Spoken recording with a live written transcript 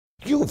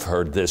You've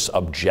heard this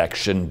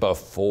objection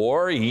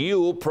before.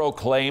 You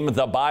proclaim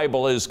the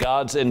Bible is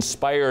God's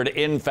inspired,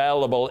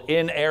 infallible,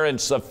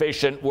 inerrant,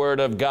 sufficient Word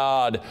of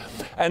God.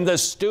 And the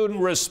student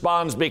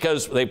responds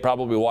because they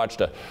probably watched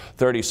a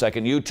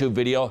 30-second YouTube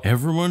video.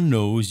 Everyone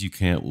knows you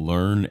can't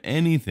learn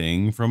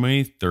anything from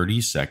a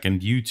 30-second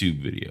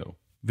YouTube video.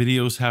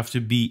 Videos have to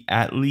be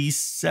at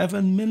least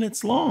 7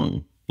 minutes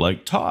long,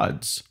 like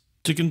Todd's,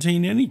 to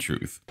contain any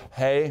truth.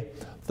 Hey,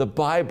 the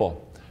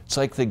Bible, it's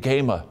like the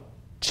game of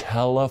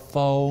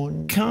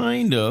telephone?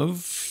 Kind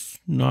of.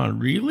 Not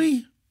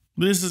really.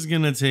 This is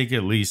gonna take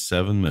at least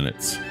 7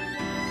 minutes.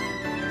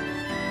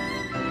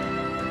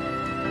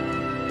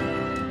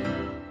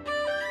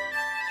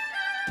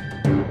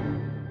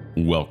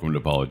 Welcome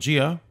to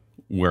Paulogia,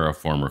 where a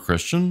former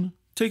Christian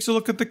takes a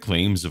look at the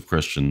claims of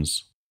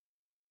Christians.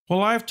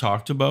 While I've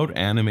talked about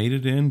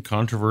animated and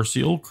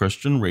controversial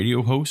Christian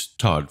radio host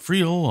Todd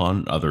Friel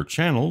on other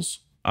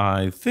channels,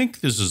 I think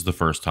this is the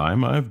first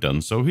time I've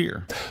done so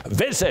here.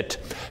 Visit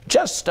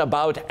just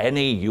about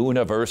any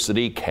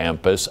university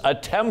campus,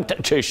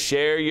 attempt to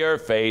share your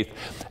faith,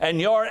 and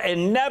you're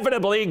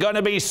inevitably going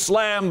to be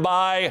slammed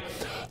by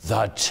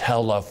the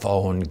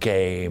telephone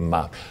game.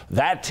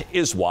 That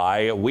is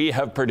why we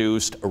have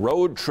produced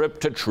Road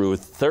Trip to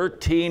Truth,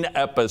 13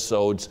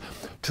 episodes,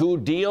 to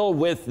deal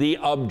with the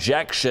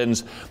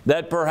objections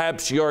that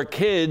perhaps your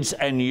kids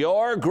and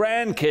your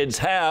grandkids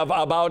have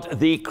about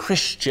the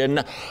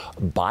Christian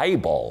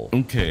Bible.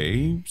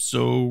 Okay,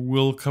 so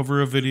we'll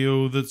cover a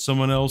video that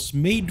someone else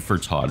made for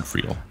Todd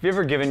Friel. Have you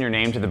ever given your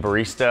name to the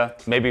barista,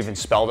 maybe even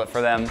spelled it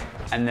for them,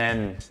 and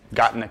then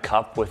gotten a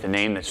cup with a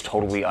name that's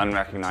totally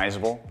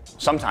unrecognizable?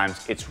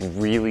 Sometimes it's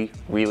really,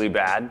 really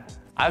bad.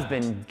 I've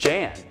been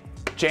Jan,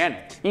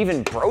 Janet,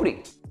 even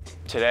Brody.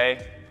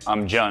 Today,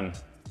 I'm Jun.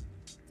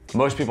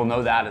 Most people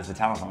know that as the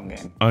telephone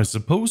game. I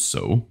suppose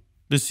so.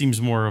 This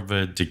seems more of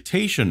a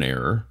dictation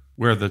error,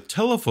 where the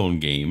telephone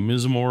game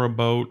is more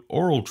about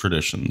oral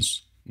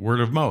traditions, word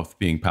of mouth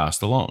being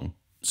passed along.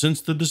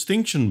 Since the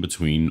distinction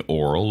between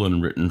oral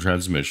and written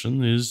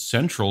transmission is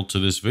central to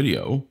this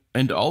video,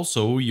 and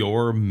also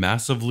your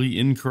massively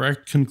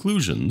incorrect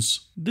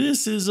conclusions,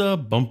 this is a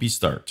bumpy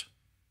start.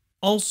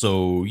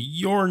 Also,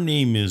 your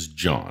name is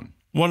John,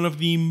 one of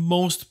the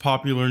most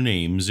popular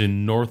names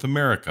in North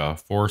America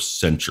for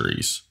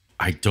centuries.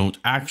 I don't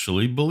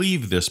actually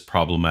believe this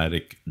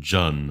problematic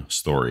Jun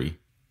story.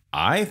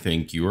 I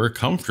think you are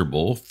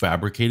comfortable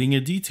fabricating a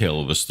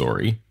detail of a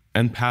story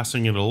and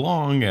passing it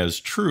along as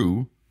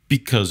true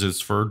because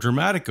it's for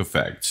dramatic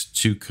effect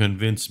to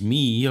convince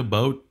me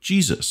about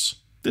Jesus.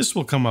 This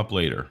will come up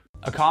later.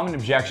 A common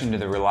objection to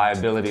the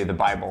reliability of the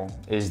Bible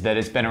is that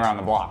it's been around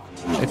the block.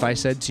 If I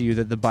said to you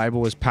that the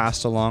Bible was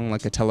passed along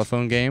like a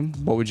telephone game,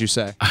 what would you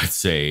say? I'd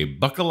say,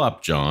 buckle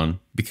up, John,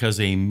 because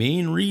a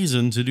main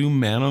reason to do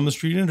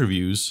man-on-the-street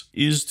interviews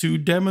is to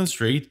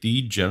demonstrate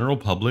the general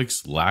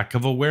public's lack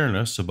of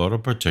awareness about a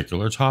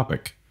particular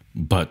topic.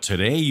 But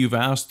today you've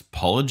asked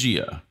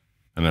Paulogia,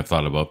 and I've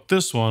thought about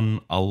this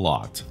one a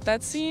lot.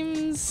 That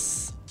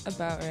seems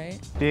about right.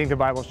 Do you think the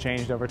Bible's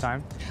changed over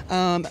time?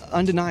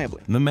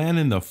 Undeniably. The man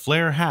in the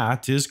flare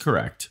hat is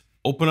correct.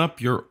 Open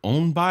up your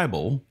own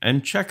Bible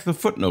and check the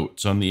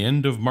footnotes on the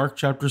end of Mark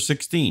chapter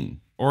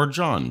 16 or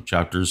John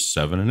chapters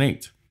 7 and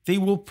 8. They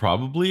will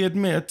probably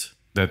admit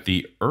that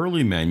the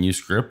early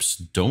manuscripts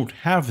don't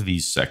have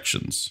these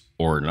sections,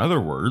 or in other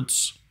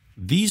words,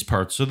 these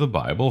parts of the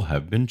Bible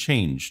have been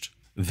changed.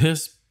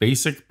 This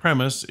basic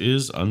premise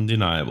is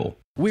undeniable.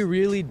 We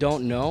really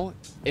don't know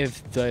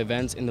if the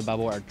events in the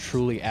Bible are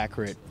truly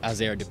accurate as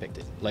they are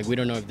depicted. Like, we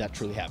don't know if that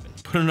truly happened.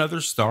 Put another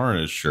star on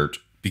his shirt,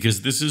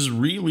 because this is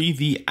really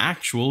the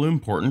actual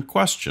important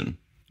question.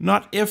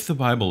 Not if the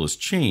Bible is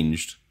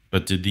changed,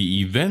 but did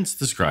the events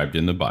described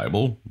in the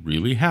Bible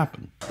really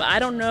happen? But I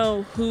don't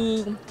know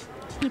who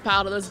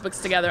compiled those books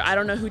together. I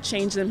don't know who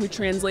changed them, who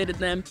translated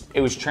them.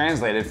 It was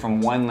translated from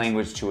one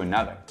language to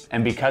another.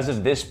 And because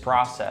of this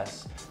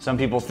process, some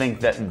people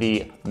think that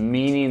the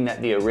meaning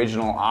that the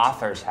original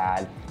authors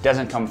had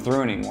doesn't come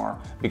through anymore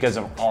because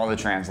of all the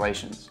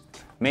translations.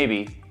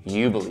 Maybe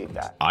you believe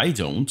that. I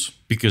don't,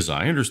 because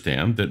I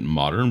understand that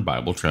modern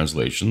Bible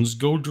translations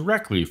go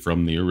directly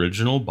from the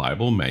original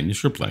Bible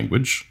manuscript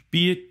language,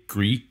 be it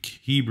Greek,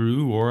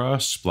 Hebrew, or a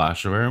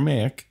splash of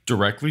Aramaic,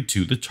 directly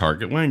to the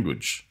target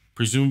language,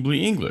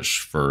 presumably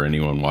English for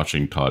anyone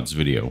watching Todd's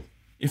video.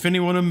 If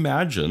anyone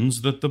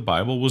imagines that the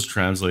Bible was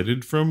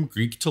translated from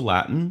Greek to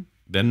Latin,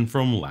 then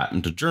from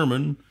Latin to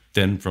German,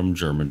 then from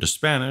German to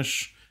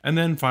Spanish, and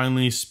then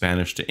finally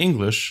Spanish to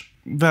English,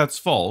 that's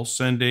false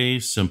and a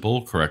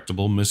simple,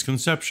 correctable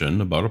misconception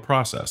about a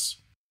process.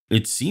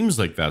 It seems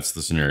like that's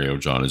the scenario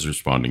John is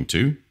responding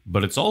to,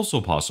 but it's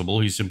also possible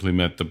he simply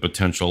meant the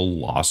potential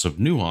loss of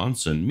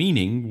nuance and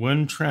meaning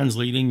when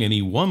translating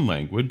any one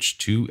language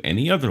to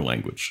any other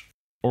language.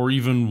 or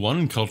even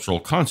one cultural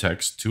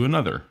context to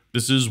another.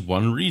 This is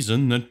one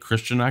reason that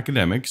Christian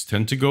academics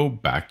tend to go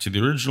back to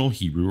the original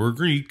Hebrew or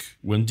Greek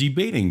when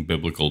debating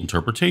biblical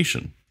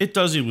interpretation. It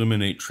does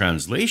eliminate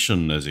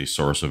translation as a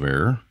source of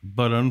error,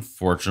 but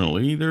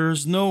unfortunately,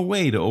 there's no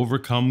way to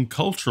overcome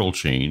cultural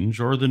change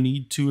or the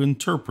need to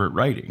interpret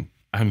writing.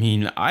 I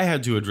mean, I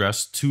had to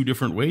address 2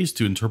 different ways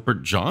to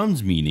interpret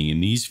John's meaning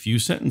in these few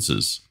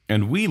sentences,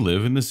 and we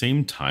live in the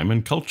same time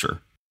and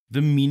culture.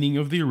 The meaning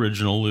of the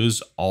original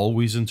is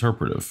always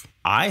interpretive.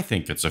 I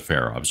think it's a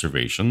fair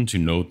observation to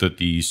note that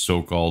the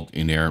so-called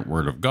inerrant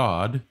word of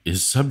God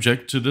is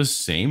subject to the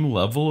same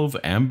level of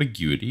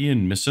ambiguity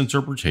and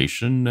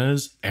misinterpretation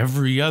as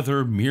every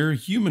other mere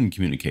human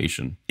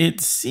communication. It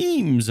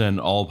seems an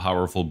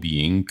all-powerful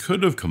being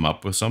could have come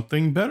up with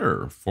something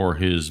better for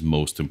his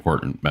most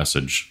important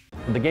message.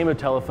 The game of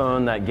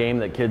telephone, that game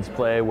that kids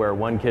play where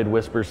one kid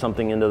whispers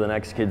something into the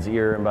next kid's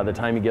ear, and by the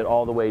time you get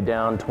all the way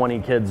down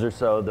 20 kids or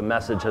so, the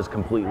message has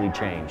completely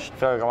changed. I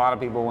feel like a lot of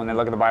people, when they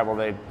look at the Bible,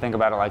 they think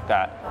about it like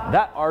that.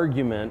 That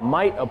argument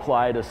might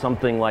apply to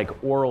something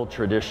like oral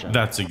tradition.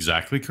 That's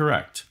exactly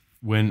correct.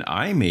 When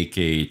I make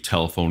a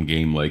telephone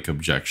game-like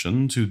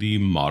objection to the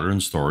modern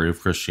story of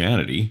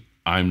Christianity,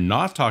 I'm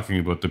not talking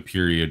about the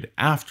period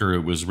after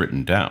it was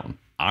written down.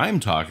 I'm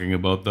talking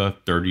about the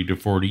 30 to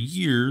 40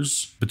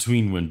 years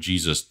between when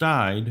Jesus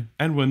died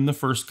and when the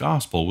first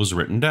gospel was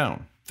written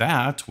down.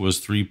 That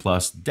was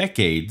 3+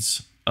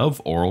 decades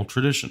of oral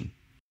tradition.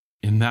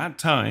 In that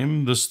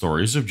time, the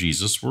stories of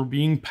Jesus were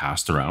being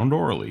passed around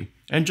orally.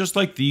 And just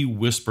like the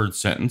whispered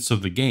sentence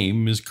of the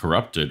game is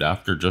corrupted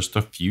after just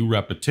a few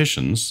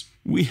repetitions,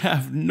 we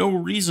have no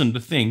reason to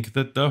think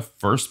that the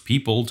first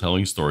people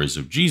telling stories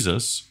of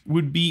Jesus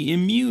would be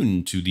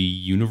immune to the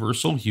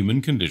universal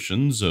human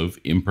conditions of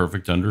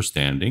imperfect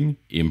understanding,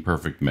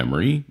 imperfect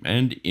memory,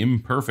 and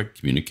imperfect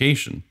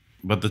communication.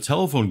 But the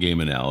telephone game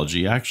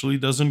analogy actually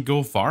doesn't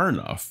go far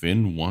enough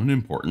in one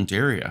important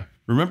area.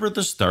 Remember at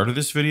the start of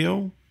this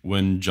video,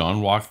 when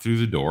John walked through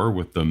the door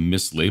with the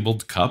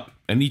mislabeled cup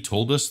and he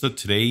told us that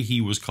today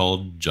he was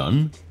called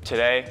John?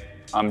 Today,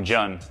 I'm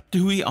John.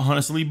 Do we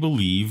honestly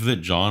believe that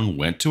John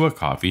went to a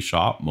coffee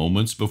shop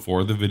moments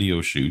before the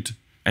video shoot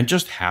and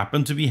just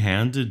happened to be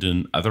handed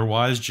an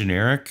otherwise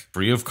generic,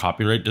 free of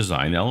copyright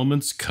design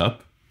elements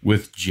cup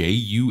with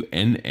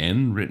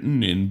JUNN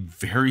written in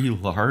very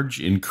large,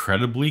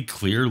 incredibly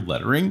clear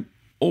lettering?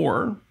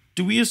 Or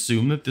do we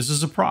assume that this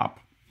is a prop?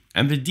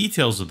 And the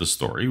details of the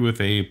story,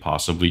 with a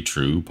possibly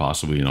true,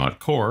 possibly not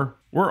core,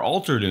 were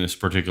altered in this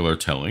particular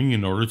telling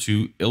in order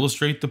to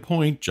illustrate the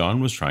point John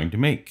was trying to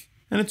make.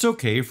 And it's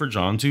okay for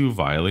John to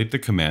violate the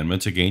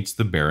commandment against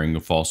the bearing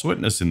of false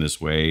witness in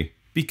this way,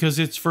 because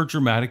it's for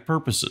dramatic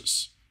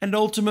purposes, and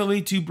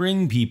ultimately to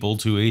bring people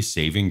to a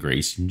saving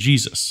grace in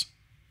Jesus.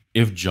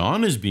 If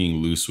John is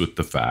being loose with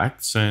the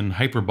facts and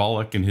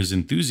hyperbolic in his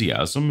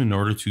enthusiasm in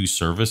order to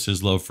service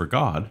his love for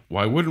God,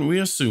 why wouldn't we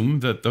assume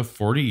that the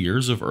 40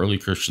 years of early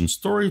Christian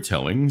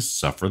storytelling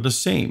suffer the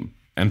same,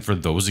 and for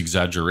those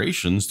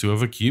exaggerations to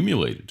have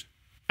accumulated?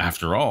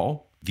 After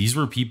all, these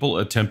were people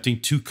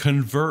attempting to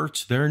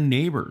convert their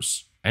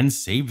neighbors and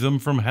save them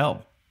from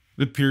hell.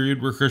 The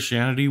period where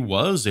Christianity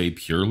was a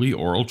purely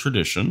oral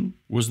tradition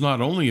was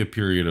not only a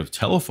period of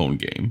telephone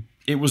game,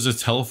 it was a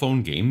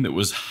telephone game that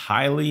was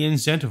highly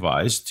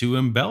incentivized to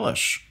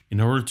embellish in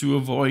order to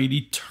avoid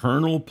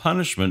eternal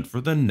punishment for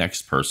the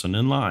next person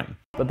in line.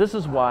 But this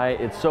is why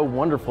it's so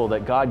wonderful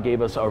that God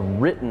gave us a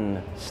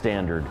written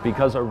standard,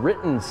 because a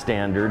written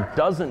standard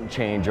doesn't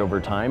change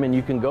over time, and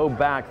you can go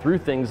back through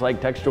things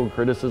like textual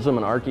criticism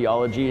and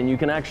archaeology, and you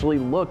can actually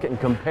look and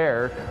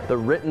compare the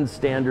written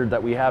standard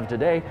that we have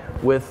today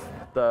with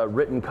the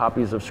written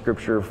copies of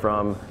Scripture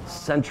from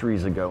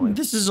centuries ago.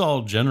 This is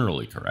all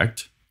generally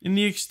correct. In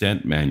the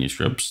extant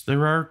manuscripts,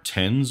 there are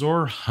tens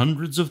or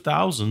hundreds of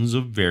thousands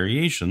of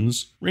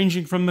variations,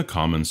 ranging from the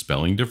common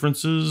spelling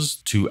differences,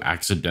 to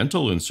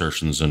accidental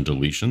insertions and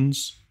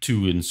deletions,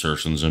 to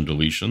insertions and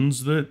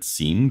deletions that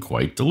seem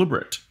quite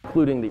deliberate.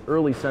 Including the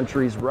early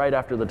centuries right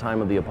after the time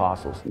of the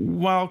apostles.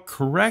 While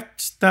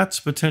correct,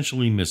 that's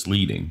potentially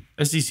misleading.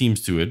 As he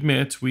seems to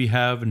admit, we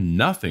have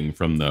nothing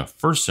from the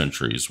first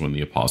centuries when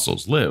the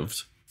apostles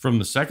lived. From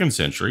the second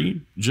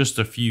century, just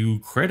a few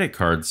credit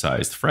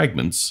card-sized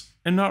fragments,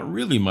 and not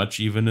really much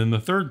even in the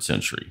 3rd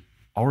century,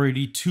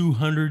 already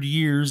 200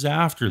 years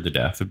after the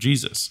death of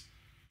Jesus.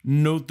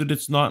 Note that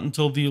it's not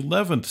until the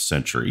 11th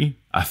century,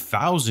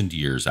 1,000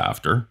 years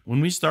after,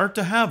 when we start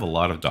to have a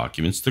lot of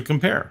documents to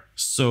compare.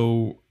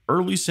 So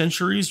early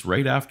centuries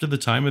right after the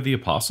time of the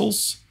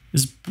apostles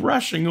is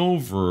brushing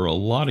over a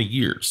lot of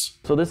years.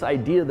 So this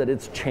idea that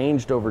it's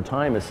changed over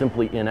time is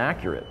simply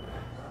inaccurate.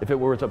 If it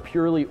was a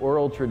purely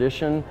oral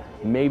tradition,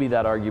 maybe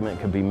that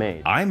argument could be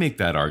made. I make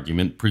that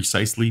argument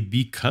precisely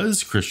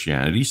because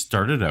Christianity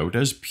started out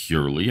as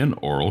purely an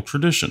oral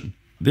tradition.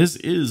 This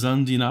is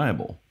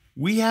undeniable.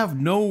 We have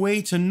no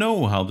way to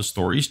know how the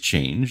stories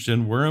changed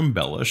and were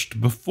embellished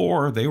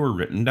before they were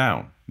written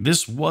down.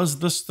 This was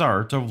the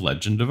start of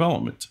legend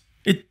development.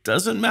 It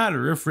doesn't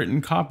matter if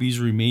written copies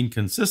remain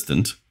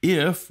consistent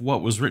if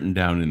what was written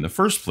down in the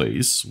first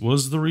place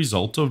was the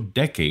result of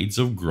decades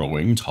of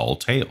growing tall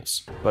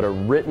tales. But a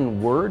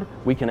written word,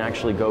 we can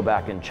actually go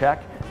back and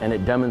check, and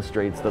it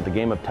demonstrates that the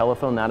game of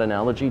telephone, that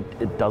analogy,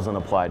 it doesn't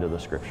apply to the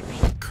scriptures.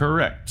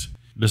 Correct.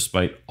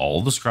 Despite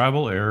all the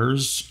scribal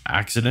errors,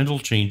 accidental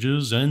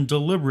changes, and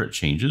deliberate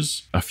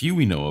changes, a few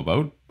we know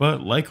about,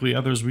 but likely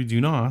others we do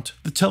not,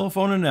 the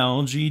telephone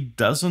analogy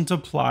doesn't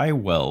apply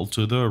well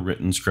to the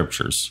written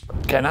scriptures.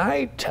 Can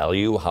I tell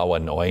you how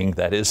annoying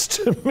that is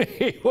to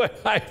me? When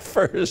I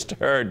first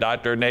heard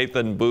Dr.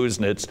 Nathan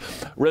Buznitz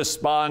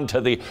respond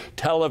to the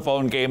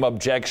telephone game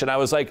objection, I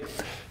was like,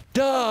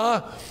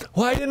 duh,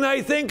 why didn't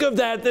I think of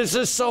that? This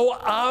is so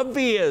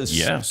obvious.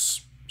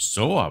 Yes,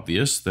 so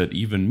obvious that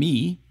even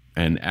me,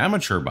 an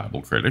amateur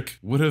Bible critic,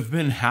 would have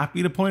been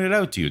happy to point it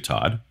out to you,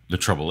 Todd. The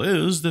trouble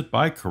is that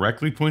by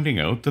correctly pointing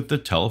out that the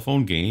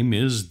telephone game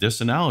is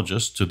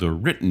disanalogous to the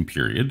written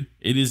period,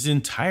 it is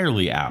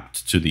entirely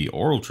apt to the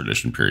oral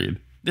tradition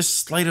period. This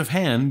sleight of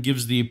hand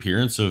gives the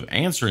appearance of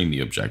answering the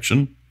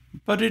objection,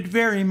 but it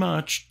very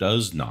much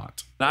does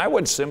not. I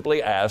would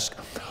simply ask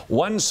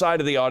one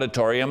side of the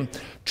auditorium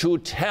to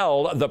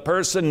tell the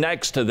person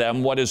next to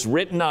them what is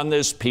written on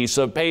this piece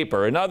of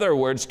paper. In other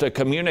words, to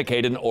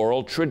communicate an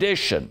oral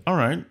tradition. All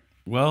right.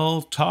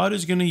 Well, Todd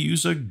is going to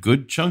use a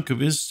good chunk of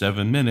his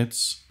 7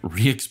 minutes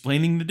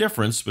re-explaining the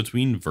difference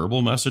between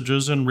verbal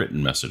messages and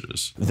written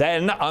messages.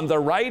 Then on the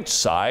right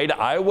side,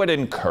 I would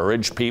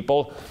encourage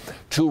people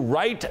to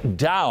write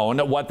down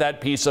what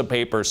that piece of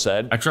paper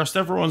said. I trust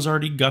everyone's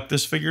already got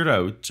this figured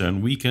out,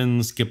 and we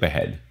can skip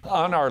ahead.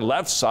 On our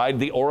left side,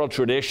 the oral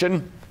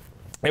tradition,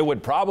 it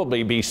would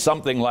probably be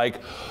something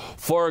like,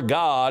 for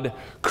God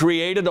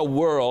created a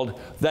world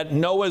that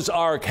Noah's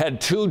Ark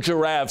had 2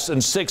 giraffes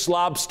and 6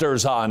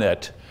 lobsters on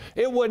it.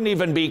 It wouldn't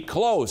even be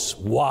close.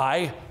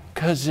 Why?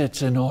 Because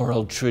it's an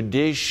oral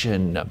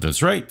tradition.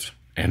 That's right.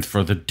 And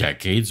for the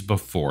decades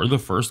before the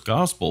first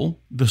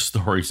gospel, the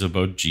stories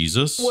about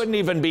Jesus wouldn't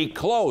even be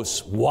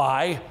close.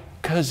 Why?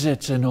 Because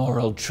it's an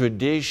oral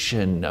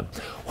tradition.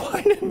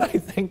 Why didn't I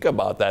think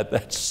about that?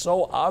 That's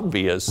so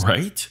obvious.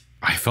 Right?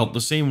 I felt the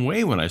same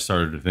way when I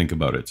started to think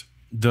about it.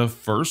 The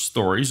first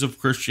stories of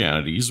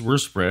Christianities were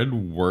spread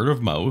word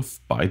of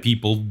mouth by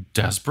people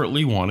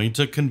desperately wanting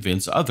to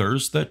convince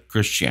others that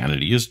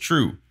Christianity is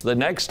true. The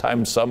next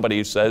time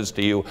somebody says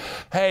to you,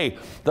 hey,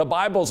 the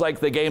Bible's like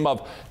the game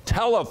of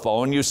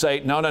telephone, you say,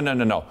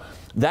 no.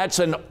 That's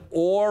an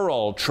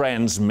oral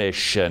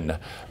transmission.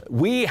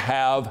 We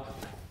have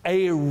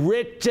a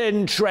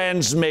written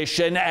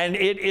transmission, and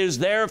it is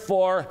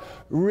therefore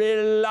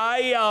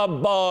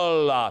reliable.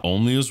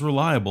 Only as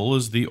reliable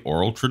as the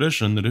oral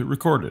tradition that it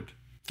recorded.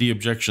 The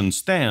objection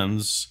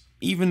stands,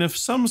 even if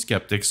some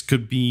skeptics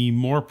could be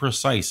more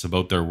precise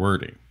about their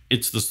wording.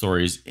 It's the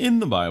stories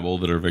in the Bible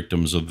that are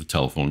victims of the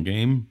telephone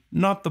game,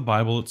 not the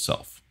Bible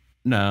itself.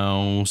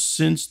 Now,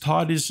 since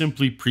Todd is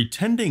simply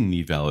pretending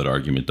the valid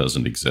argument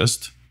doesn't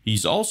exist,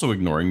 he's also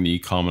ignoring the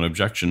common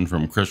objection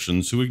from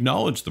Christians who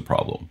acknowledge the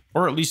problem,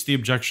 or at least the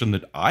objection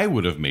that I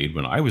would have made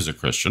when I was a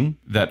Christian,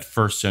 that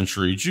first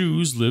century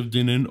Jews lived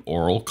in an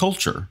oral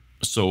culture.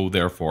 So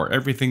therefore,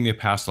 everything they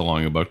passed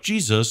along about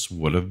Jesus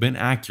would have been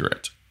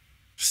accurate.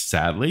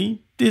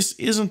 Sadly, this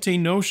isn't a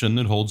notion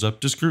that holds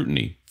up to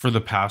scrutiny. For the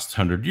past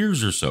 100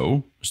 years or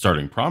so,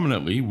 starting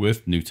prominently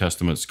with New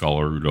Testament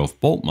scholar Rudolf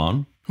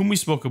Bultmann, whom we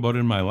spoke about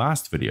in my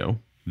last video,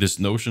 this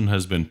notion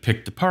has been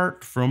picked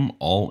apart from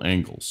all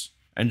angles,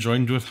 and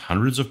joined with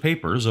hundreds of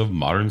papers of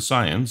modern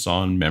science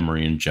on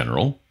memory in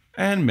general,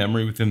 and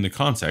memory within the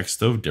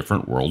context of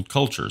different world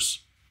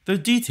cultures. The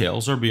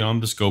details are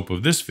beyond the scope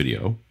of this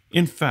video.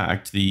 In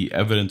fact, the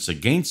evidence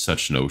against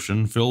such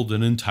notion filled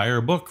an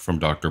entire book from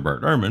Dr.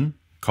 Bart Ehrman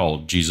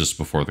called Jesus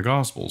Before the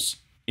Gospels.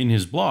 In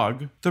his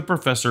blog, the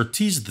professor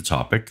teased the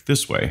topic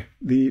this way.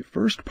 The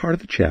first part of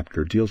the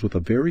chapter deals with a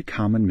very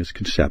common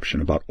misconception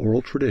about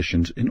oral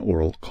traditions in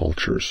oral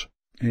cultures.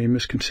 A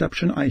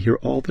misconception I hear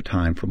all the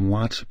time from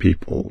lots of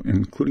people,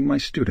 including my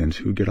students,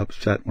 who get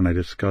upset when I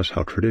discuss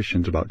how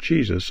traditions about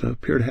Jesus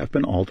appear to have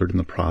been altered in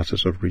the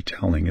process of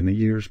retelling in the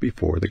years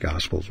before the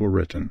Gospels were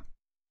written.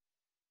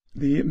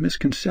 The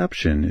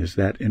misconception is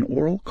that in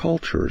oral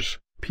cultures,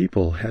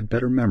 people had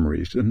better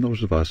memories than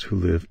those of us who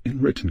live in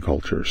written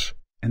cultures,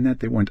 and that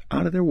they went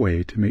out of their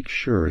way to make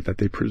sure that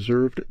they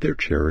preserved their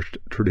cherished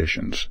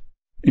traditions,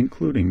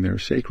 including their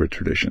sacred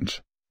traditions,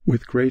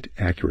 with great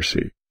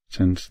accuracy,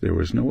 since there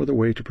was no other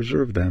way to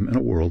preserve them in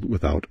a world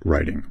without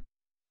writing.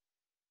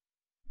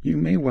 You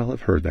may well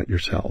have heard that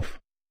yourself.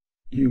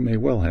 You may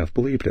well have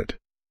believed it.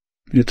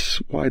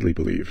 It's widely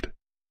believed,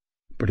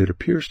 but it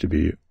appears to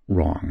be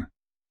wrong.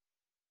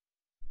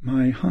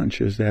 My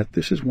hunch is that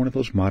this is one of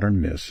those modern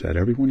myths that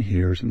everyone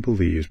hears and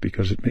believes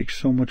because it makes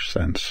so much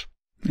sense,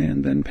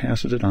 and then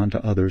passes it on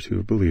to others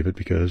who believe it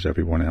because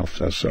everyone else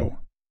says so.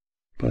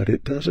 But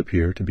it does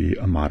appear to be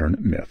a modern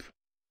myth.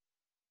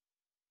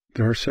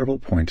 There are several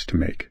points to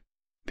make.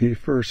 The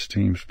first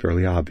seems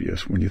fairly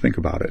obvious when you think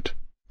about it,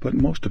 but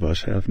most of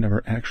us have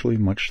never actually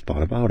much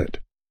thought about it.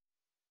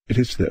 It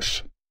is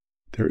this.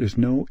 There is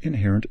no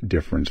inherent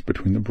difference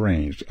between the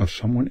brains of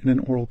someone in an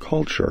oral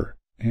culture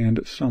and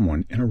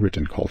someone in a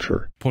written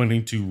culture.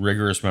 Pointing to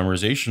rigorous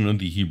memorization of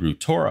the Hebrew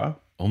Torah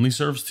only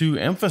serves to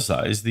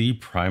emphasize the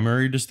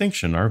primary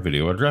distinction our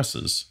video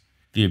addresses: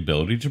 the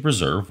ability to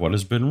preserve what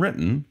has been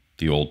written,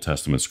 the Old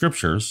Testament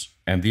scriptures,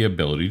 and the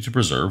ability to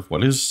preserve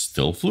what is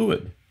still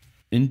fluid.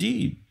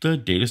 Indeed, the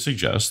data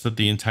suggests that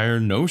the entire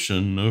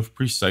notion of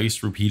precise,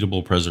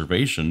 repeatable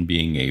preservation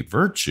being a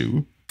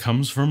virtue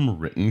comes from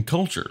written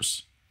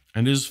cultures,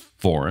 and is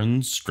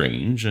foreign,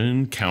 strange,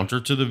 and counter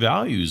to the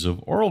values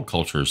of oral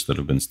cultures that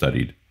have been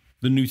studied.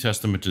 The New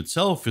Testament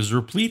itself is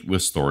replete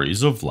with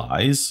stories of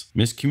lies,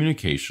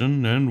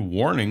 miscommunication, and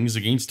warnings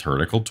against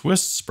heretical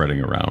twists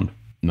spreading around.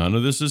 None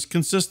of this is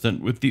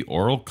consistent with the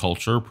oral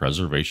culture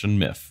preservation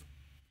myth.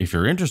 If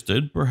you're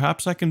interested,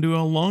 perhaps I can do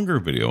a longer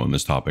video on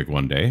this topic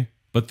one day,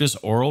 but this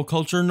oral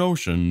culture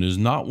notion is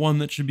not one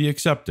that should be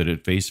accepted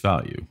at face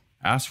value.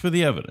 Ask for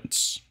the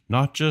evidence,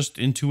 not just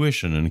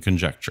intuition and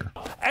conjecture.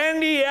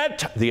 And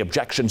yet, the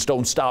objections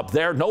don't stop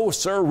there. No,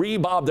 sir,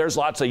 Bob, there's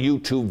lots of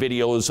YouTube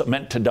videos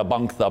meant to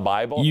debunk the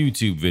Bible.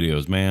 YouTube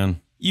videos,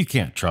 man. You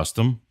can't trust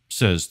them,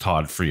 says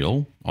Todd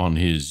Friel on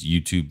his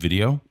YouTube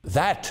video.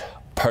 That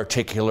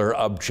particular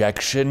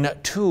objection,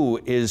 too,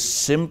 is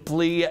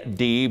simply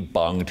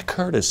debunked,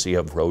 courtesy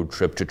of Road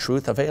Trip to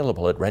Truth,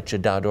 available at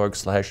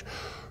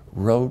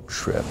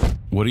wretched.org/roadtrip.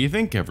 What do you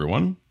think,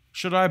 everyone?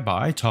 Should I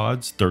buy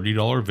Todd's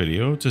 $30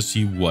 video to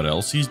see what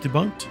else he's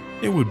debunked?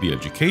 It would be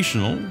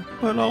educational,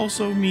 but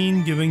also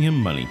mean giving him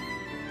money.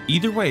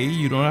 Either way,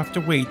 you don't have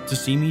to wait to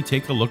see me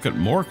take a look at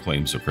more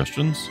claims of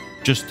Christians.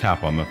 Just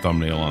tap on the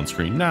thumbnail on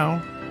screen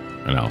now,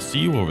 and I'll see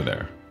you over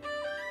there.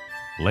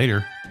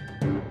 Later.